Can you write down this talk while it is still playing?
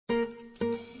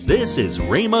This is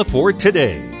Rhema for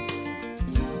today.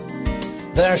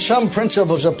 There are some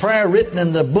principles of prayer written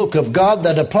in the book of God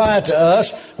that apply to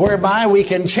us, whereby we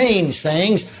can change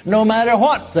things no matter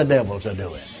what the devils are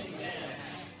doing.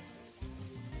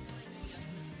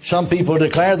 Some people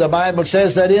declare the Bible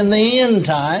says that in the end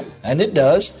time, and it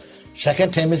does,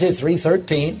 2 Timothy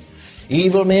 3:13,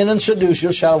 evil men and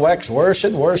seducers shall wax worse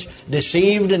and worse,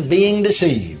 deceived and being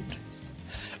deceived.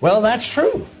 Well, that's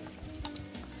true.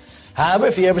 However,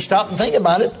 if you ever stop and think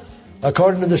about it,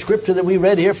 according to the scripture that we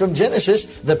read here from Genesis,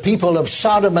 the people of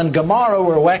Sodom and Gomorrah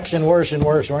were waxing worse and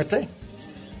worse, weren't they?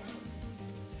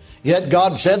 Yet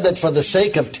God said that for the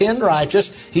sake of 10 righteous,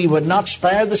 He would not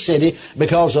spare the city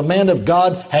because the men of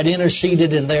God had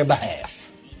interceded in their behalf.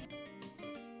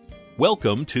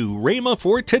 Welcome to Rhema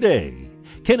for today.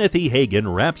 Kenneth E.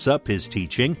 Hagin wraps up his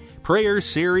teaching, Prayer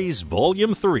Series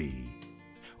Volume 3.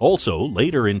 Also,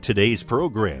 later in today's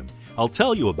program, I'll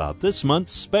tell you about this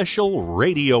month's special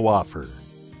radio offer.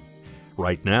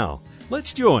 Right now,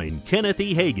 let's join Kenneth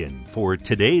E. Hagin for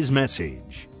today's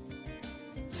message.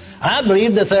 I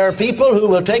believe that there are people who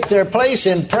will take their place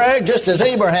in prayer just as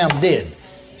Abraham did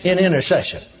in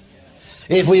intercession.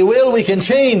 If we will, we can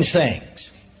change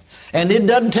things. And it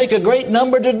doesn't take a great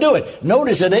number to do it.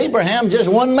 Notice that Abraham, just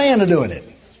one man is doing it.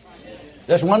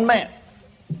 Just one man.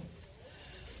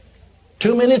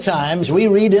 Too many times we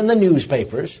read in the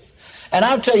newspapers, and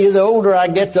I'll tell you, the older I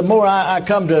get, the more I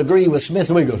come to agree with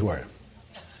Smith Wigglesworth.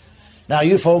 Now,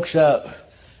 you folks, because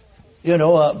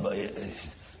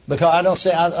I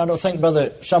don't think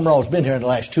Brother Summerall's been here in the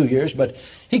last 2 years, but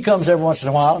he comes every once in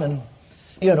a while, and,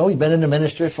 he's been in the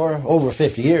ministry for over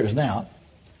 50 years now.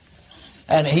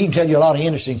 And he can tell you a lot of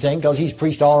interesting things, because he's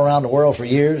preached all around the world for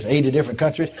years, 80 different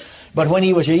countries. But when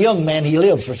he was a young man, he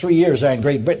lived for 3 years there in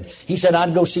Great Britain. He said,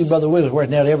 I'd go see Brother Wigglesworth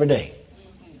now every day.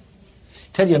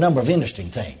 Tell you a number of interesting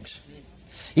things.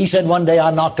 He said one day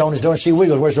I knocked on his door, and see,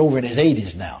 Wigglesworth's over in his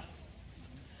 80s now.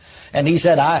 And he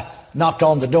said I knocked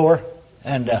on the door,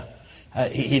 and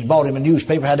he'd bought him a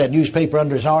newspaper, had that newspaper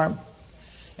under his arm.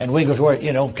 And Wigglesworth,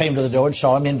 came to the door and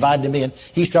saw him, invited him in.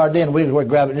 He started in, Wigglesworth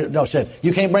grabbed it. No, said,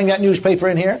 you can't bring that newspaper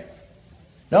in here?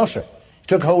 No, sir. He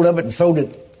took hold of it and threw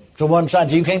it to one side.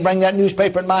 Said, you can't bring that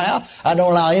newspaper in my house? I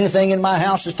don't allow anything in my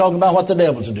house that's talking about what the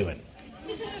devils are doing.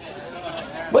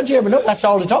 But you ever know that's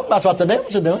all they talk about is what the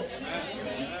devils are doing?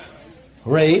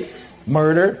 Rape,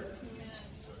 murder,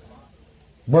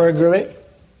 burglary.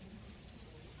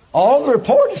 All the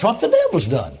report is what the devil's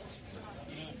done.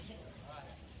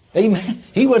 Amen.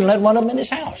 He wouldn't let one of them in his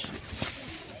house.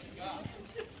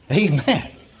 Amen.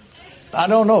 I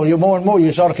don't know. You're more and more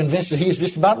you're sort of convinced that he's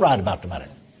just about right about the matter.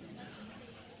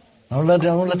 Don't let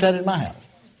that in my house.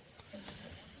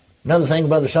 Another thing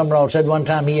Brother Summerall said one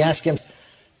time, he asked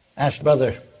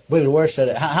Brother Wigglesworth,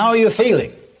 said, how are you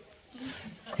feeling?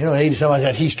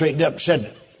 He straightened up and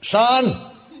said, son,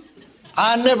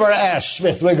 I never ask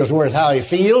Smith Wigglesworth how he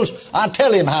feels. I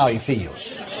tell him how he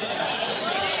feels.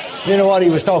 You know what he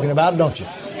was talking about, don't you?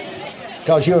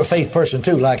 Because you're a faith person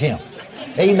too, like him.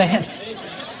 Amen.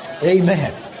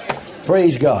 Amen.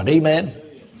 Praise God. Amen.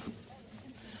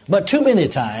 But too many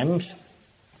times,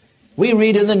 we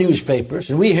read in the newspapers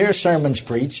and we hear sermons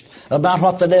preached about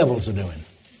what the devils are doing.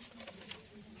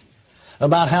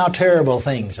 About how terrible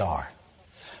things are.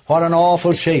 What an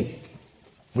awful shape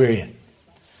we're in.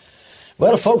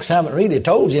 Well, folks haven't really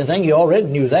told you anything. You already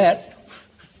knew that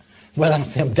without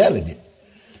them telling you.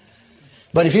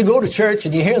 But if you go to church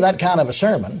and you hear that kind of a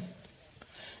sermon,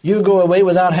 you go away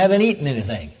without having eaten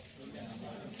anything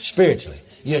spiritually.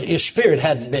 Your spirit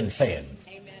hadn't been fed.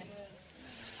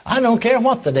 I don't care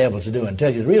what the devils are doing,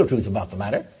 tell you the real truth about the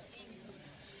matter.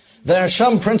 There are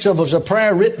some principles of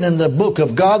prayer written in the book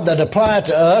of God that apply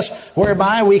to us,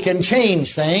 whereby we can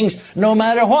change things no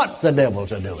matter what the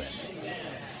devils are doing.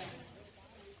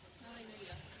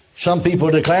 Some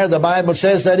people declare the Bible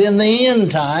says that in the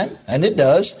end time, and it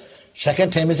does,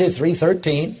 2 Timothy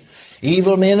 3:13,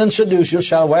 evil men and seducers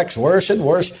shall wax worse and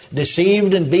worse,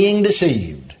 deceived and being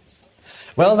deceived.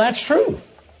 Well, that's true.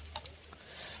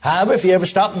 However, if you ever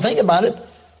stop and think about it,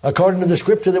 according to the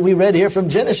scripture that we read here from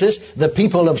Genesis, the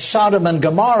people of Sodom and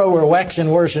Gomorrah were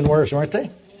waxing worse and worse, weren't they?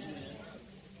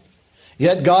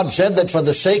 Yet God said that for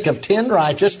the sake of 10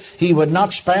 righteous, He would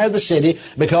not spare the city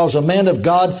because the men of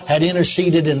God had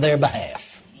interceded in their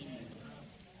behalf.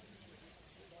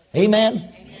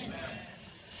 Amen?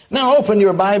 Now open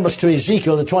your Bibles to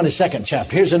Ezekiel, the 22nd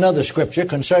chapter. Here's another scripture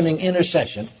concerning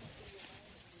intercession.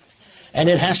 And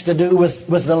it has to do with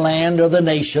the land or the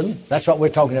nation. That's what we're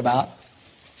talking about.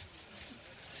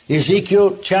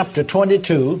 Ezekiel chapter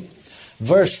 22,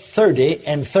 verse 30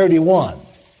 and 31.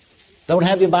 Don't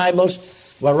have your Bibles?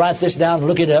 Well, write this down,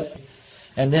 look it up,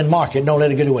 and then mark it. Don't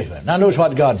let it get away from it. Now notice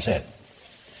what God said.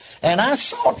 And I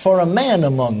sought for a man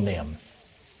among them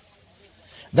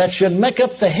that should make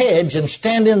up the hedge and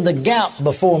stand in the gap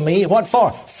before me. What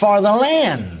for? For the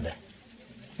land.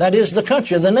 That is the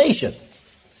country, the nation.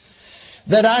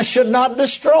 That I should not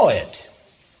destroy it.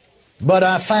 But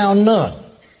I found none.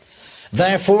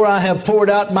 Therefore I have poured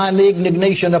out mine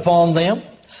indignation upon them.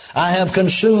 I have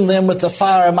consumed them with the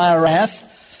fire of my wrath.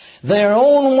 Their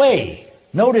own way.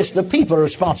 Notice the people are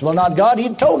responsible, not God.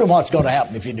 He told them what's going to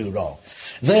happen if you do wrong.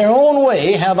 Their own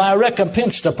way have I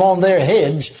recompensed upon their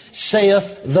heads,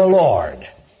 saith the Lord.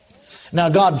 Now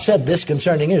God said this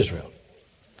concerning Israel.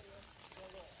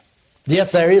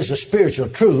 Yet there is a spiritual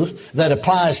truth that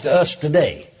applies to us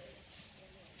today.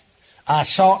 I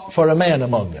sought for a man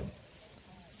among them,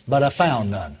 but I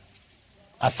found none.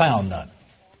 I found none.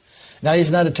 Now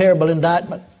isn't that a terrible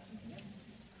indictment?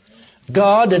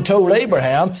 God had told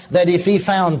Abraham that if he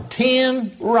found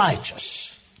 10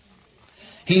 righteous,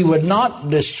 he would not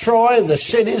destroy the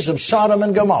cities of Sodom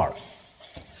and Gomorrah.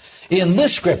 In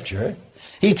this scripture,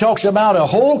 he talks about a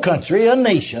whole country, a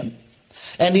nation,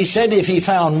 and he said if he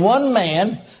found one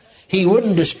man, he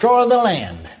wouldn't destroy the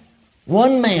land.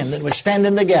 One man that would stand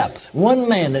in the gap. One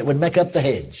man that would make up the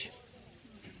hedge.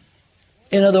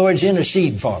 In other words,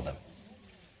 intercede for them.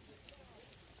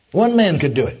 One man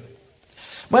could do it.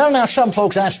 Well, now some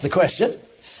folks ask the question,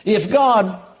 if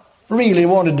God really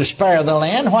wanted to spare the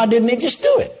land, why didn't he just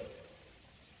do it?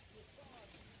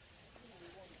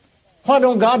 Why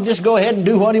don't God just go ahead and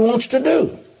do what he wants to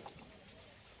do?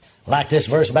 Like this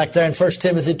verse back there in 1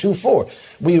 Timothy 2:4.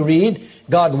 We read,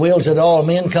 God wills that all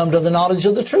men come to the knowledge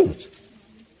of the truth.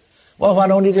 Well, why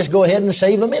don't he just go ahead and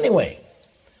save them anyway?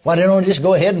 Why don't he just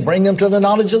go ahead and bring them to the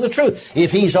knowledge of the truth?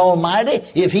 If he's almighty,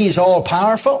 if he's all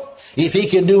powerful, if he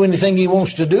can do anything he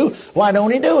wants to do, why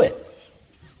don't he do it?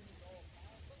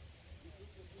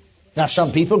 Now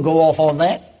some people go off on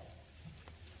that.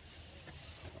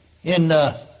 In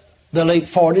the late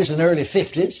 40s and early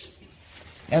 50s,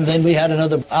 and then we had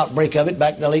another outbreak of it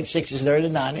back in the late 60s and early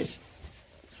 90s,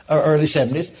 or early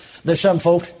 70s. There's some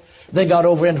folks, they got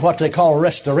over into what they call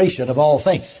restoration of all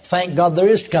things. Thank God there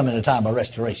is coming a time of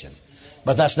restoration.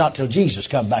 But that's not till Jesus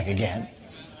comes back again.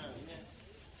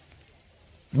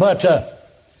 But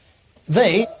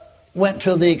they went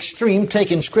to the extreme,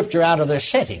 taking Scripture out of their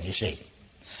setting, you see.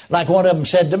 Like one of them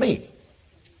said to me,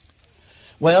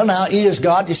 well, now, is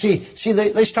God, you see,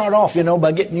 they start off,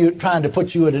 by getting you, trying to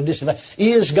put you at a disadvantage.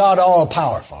 Is God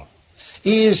all-powerful?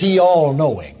 Is he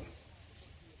all-knowing?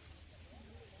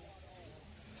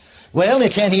 Well,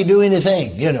 can he do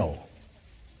anything,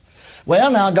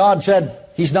 Well, now, God said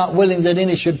he's not willing that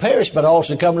any should perish, but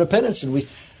also come to repentance. And we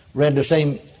read the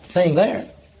same thing there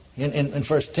in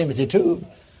 1 Timothy 2.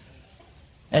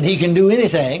 And he can do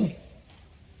anything.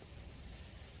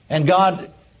 And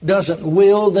God doesn't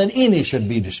will that any should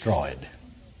be destroyed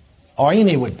or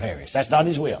any would perish. That's not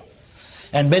his will.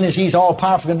 And being as he's all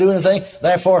powerful and can do anything,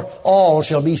 therefore all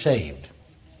shall be saved.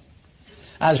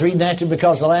 I was reading that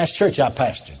because the last church I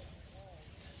pastored,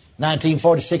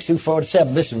 1946 through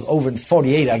 47, this was over in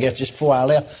 48, I guess, just before I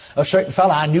left, a certain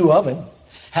fellow, I knew of him,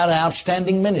 had an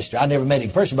outstanding ministry. I never met him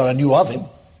in person, but I knew of him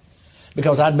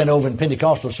because I'd been over in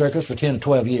Pentecostal circles for 10 or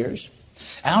 12 years.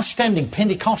 Outstanding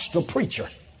Pentecostal preacher.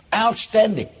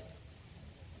 Outstanding.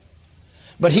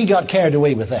 But he got carried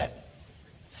away with that.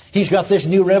 He's got this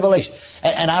new revelation.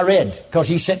 And I read, because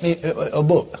he sent me a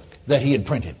book that he had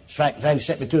printed. In fact, he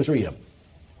sent me 2 or 3 of them.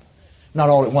 Not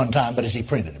all at one time, but as he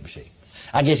printed them, you see.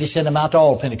 I guess he sent them out to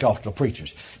all Pentecostal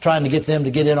preachers, trying to get them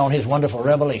to get in on his wonderful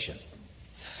revelation.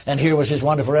 And here was his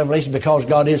wonderful revelation, because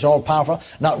God is all-powerful,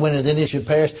 not willing that any should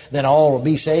perish, then all will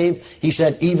be saved. He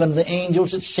said even the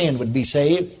angels that sinned would be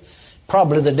saved,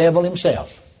 probably the devil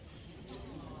himself.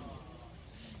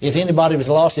 If anybody was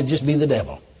lost, it'd just be the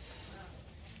devil.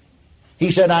 He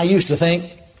said, I used to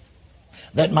think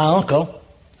that my uncle,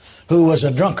 who was a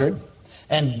drunkard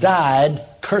and died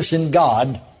cursing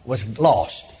God, was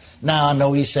lost. Now I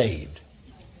know he's saved,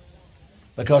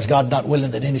 because God's not willing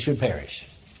that any should perish.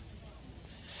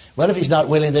 Well, if he's not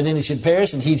willing that any should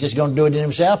perish and he's just going to do it in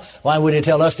himself, why would he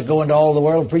tell us to go into all the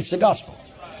world and preach the gospel?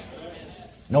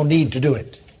 No need to do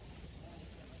it.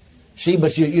 See,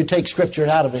 but you take Scripture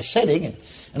out of its setting,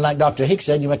 and like Dr. Hicks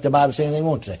said, you make the Bible say anything you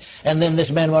want to say. And then this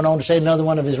man went on to say another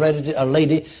one of his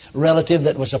relative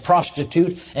that was a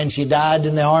prostitute, and she died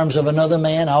in the arms of another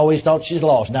man. I always thought she's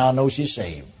lost. Now I know she's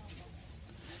saved.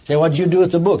 Say, what'd you do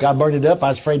with the book? I burned it up. I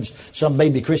was afraid some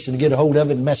baby Christian would get a hold of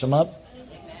it and mess them up.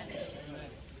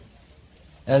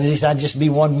 At least I'd just be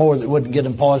one more that wouldn't get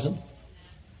them poisoned.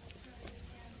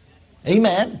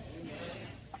 Amen.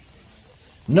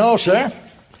 No, sir.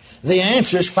 The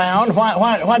answer is found.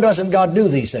 Why doesn't God do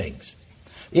these things?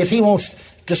 If He wants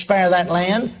to spare that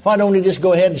land, why don't He just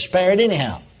go ahead and spare it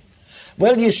anyhow?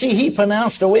 Well, you see, He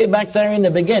pronounced way back there in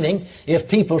the beginning, if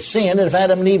people sinned, if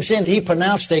Adam and Eve sinned, He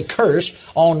pronounced a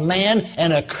curse on man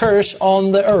and a curse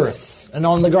on the earth and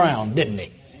on the ground, didn't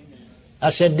He?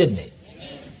 I said, didn't He?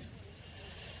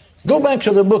 Go back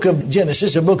to the book of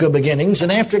Genesis, the book of beginnings,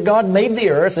 and after God made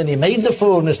the earth and He made the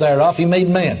fullness thereof, He made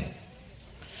man.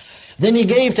 Then He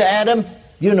gave to Adam,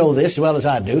 you know this as well as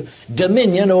I do,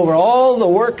 dominion over all the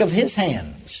work of his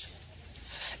hands.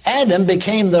 Adam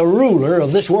became the ruler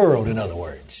of this world, in other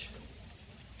words.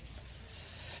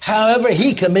 However,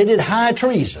 he committed high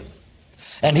treason,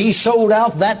 and he sold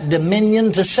out that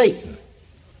dominion to Satan.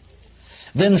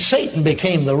 Then Satan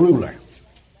became the ruler.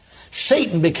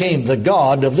 Satan became the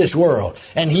god of this world,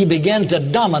 and he began to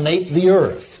dominate the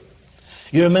earth.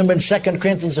 You remember in 2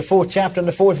 Corinthians, the 4th chapter and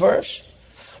the 4th verse?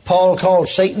 Paul called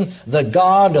Satan the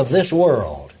god of this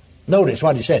world. Notice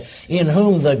what he said. In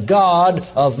whom the God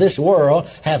of this world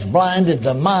hath blinded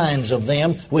the minds of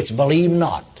them which believe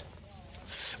not.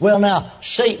 Well, now,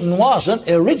 Satan wasn't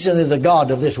originally the god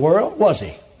of this world, was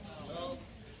he?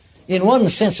 In one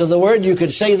sense of the word, you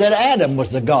could say that Adam was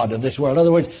the god of this world. In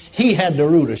other words, he had the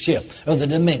rulership or the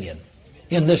dominion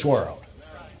in this world.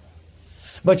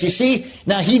 But you see,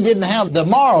 now he didn't have the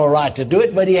moral right to do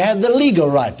it, but he had the legal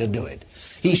right to do it.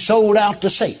 He sold out to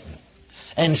Satan.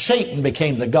 And Satan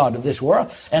became the god of this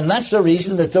world. And that's the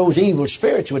reason that those evil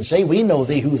spirits would say, we know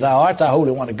thee who thou art, thou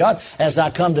Holy One of God, as thou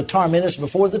come to torment us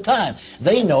before the time.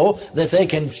 They know that they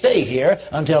can stay here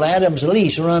until Adam's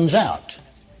lease runs out.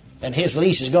 And his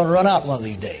lease is going to run out one of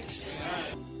these days.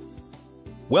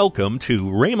 Welcome to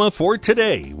Rhema for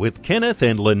Today with Kenneth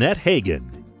and Lynette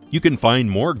Hagin. You can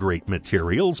find more great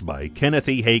materials by Kenneth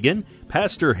E. Hagin,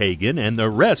 Pastor Hagin, and the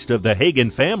rest of the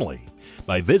Hagin family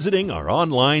by visiting our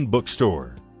online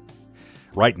bookstore.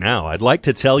 Right now, I'd like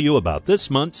to tell you about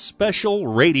this month's special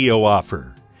radio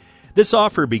offer. This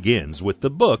offer begins with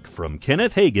the book from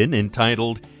Kenneth Hagin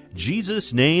entitled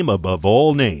Jesus' Name Above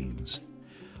All Names.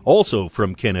 Also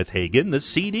from Kenneth Hagin, the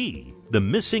CD, The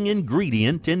Missing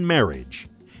Ingredient in Marriage,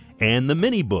 and the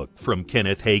mini-book from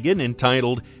Kenneth Hagin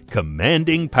entitled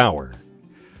Commanding Power.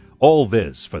 All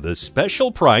this for the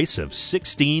special price of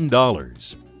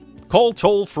 $16. Call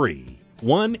toll-free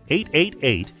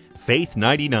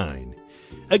 1-888-FAITH-99.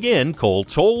 Again, call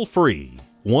toll-free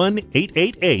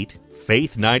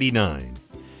 1-888-FAITH-99.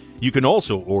 You can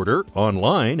also order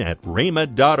online at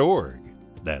rhema.org.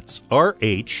 That's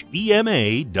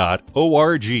RHEMA.org.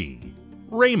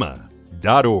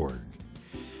 rhema.org.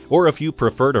 Or if you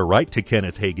prefer to write to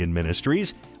Kenneth Hagin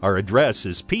Ministries, our address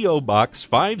is P.O. Box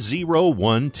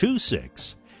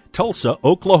 50126, Tulsa,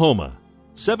 Oklahoma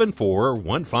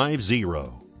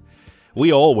 74150.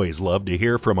 We always love to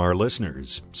hear from our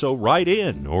listeners, so write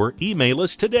in or email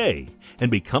us today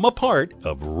and become a part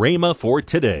of Rhema for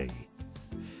Today.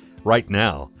 Right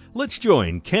now, let's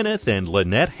join Kenneth and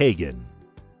Lynette Hagin.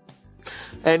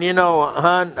 And you know,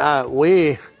 hon,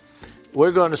 we're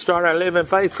going to start our Living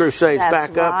Faith Crusades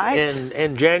back up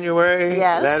in January.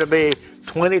 Yes. That'll be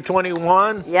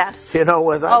 2021. Yes. You know,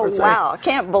 with everything. Oh, wow. I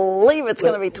can't believe it's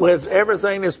going to be 2021. With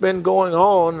everything that's been going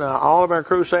on, all of our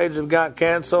crusades have got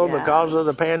canceled because of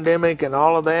the pandemic and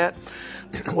all of that.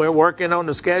 We're working on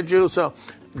the schedule. So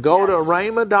go to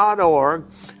rhema.org.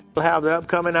 We'll have the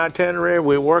upcoming itinerary.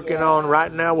 We're working on,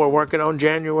 right now, we're working on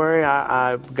January.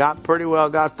 I got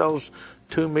those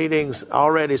 2 meetings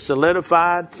already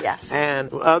solidified. Yes.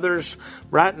 And others,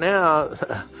 right now,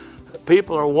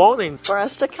 people are wanting for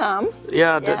us to come.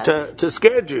 Yeah, yes. to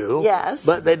schedule. Yes.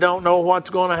 But they don't know what's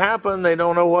going to happen. They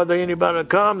don't know whether anybody will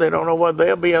come. They don't know whether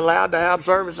they'll be allowed to have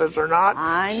services or not.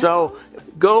 I know. So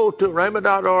go to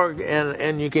rhema.org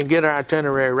and you can get our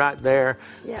itinerary right there.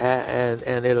 Yes.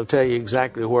 And it'll tell you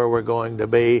exactly where we're going to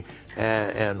be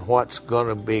and what's going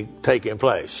to be taking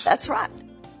place. That's right.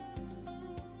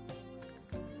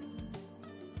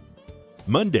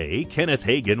 Monday, Kenneth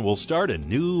Hagin will start a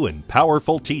new and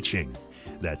powerful teaching.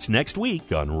 That's next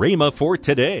week on Rhema for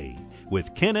Today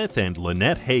with Kenneth and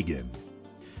Lynette Hagin.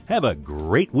 Have a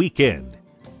great weekend